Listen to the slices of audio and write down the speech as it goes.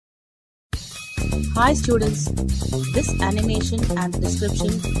Hi students, this animation and description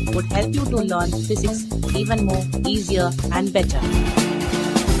would help you to learn physics even more easier and better.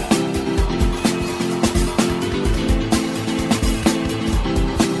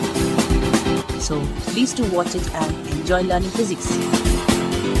 So please do watch it and enjoy learning physics.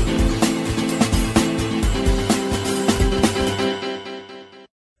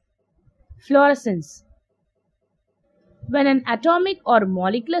 Fluorescence. When an atomic or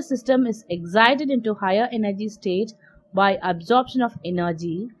molecular system is excited into higher energy state by absorption of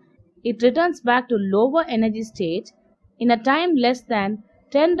energy, it returns back to lower energy state in a time less than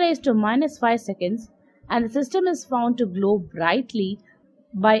 10 raised to minus 5 seconds, and the system is found to glow brightly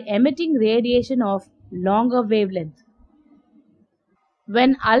by emitting radiation of longer wavelength.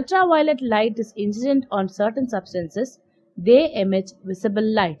 When ultraviolet light is incident on certain substances, they emit visible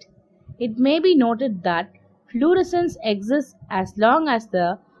light. It may be noted that fluorescence exists as long as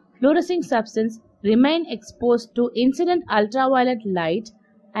the fluorescing substance remains exposed to incident ultraviolet light,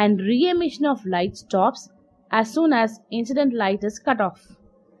 and re-emission of light stops as soon as incident light is cut off.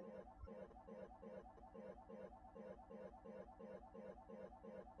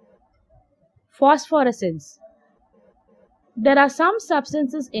 Phosphorescence. There are some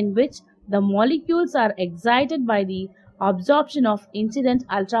substances in which the molecules are excited by the absorption of incident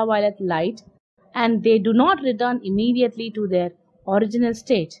ultraviolet light, and they do not return immediately to their original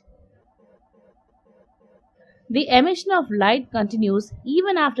state. The emission of light continues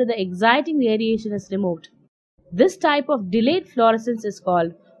even after the exciting radiation is removed. This type of delayed fluorescence is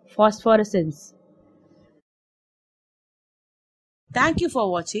called phosphorescence. Thank you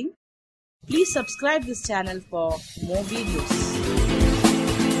for watching. Please subscribe this channel for more videos.